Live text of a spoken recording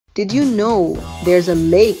Did you know there's a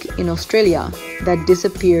lake in Australia that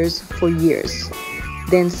disappears for years?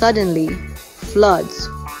 Then suddenly floods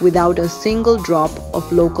without a single drop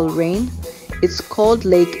of local rain? It's called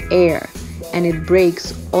Lake Eyre and it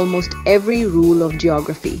breaks almost every rule of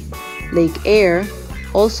geography. Lake Eyre,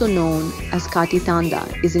 also known as Katitanda,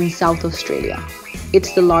 is in South Australia.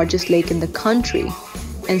 It's the largest lake in the country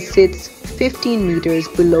and sits 15 meters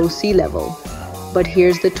below sea level. But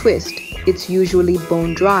here's the twist. It's usually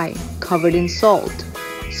bone dry, covered in salt.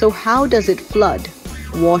 So how does it flood?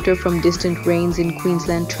 Water from distant rains in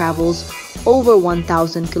Queensland travels over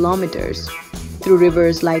 1,000 kilometers through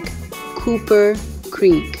rivers like Cooper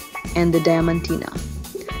Creek and the Diamantina.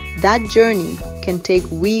 That journey can take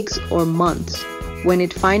weeks or months. When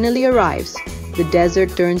it finally arrives, the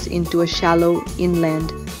desert turns into a shallow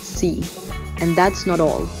inland sea. And that's not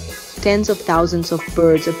all. Tens of thousands of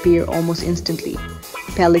birds appear almost instantly.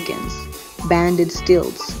 Pelicans, banded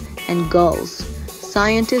stilts, and gulls.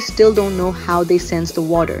 Scientists still don't know how they sense the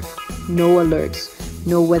water. No alerts,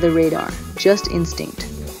 no weather radar, just instinct.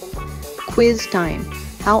 Quiz time.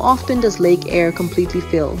 How often does Lake Eyre completely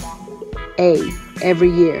fill? A. Every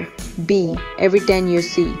year. B. Every 10 years.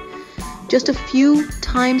 C. Just a few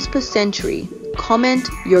times per century. Comment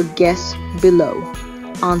your guess below.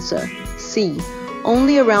 Answer. C.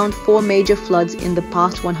 Only around 4 major floods in the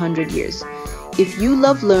past 100 years. If you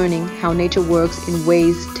love learning how nature works in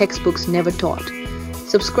ways textbooks never taught,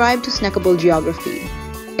 subscribe to Snackable Geography.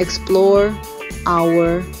 Explore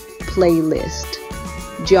our playlist.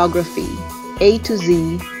 Geography, A to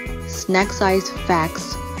Z, snack-sized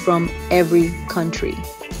facts from every country.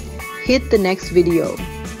 Hit the next video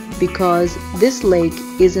because this lake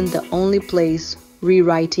isn't the only place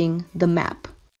rewriting the map.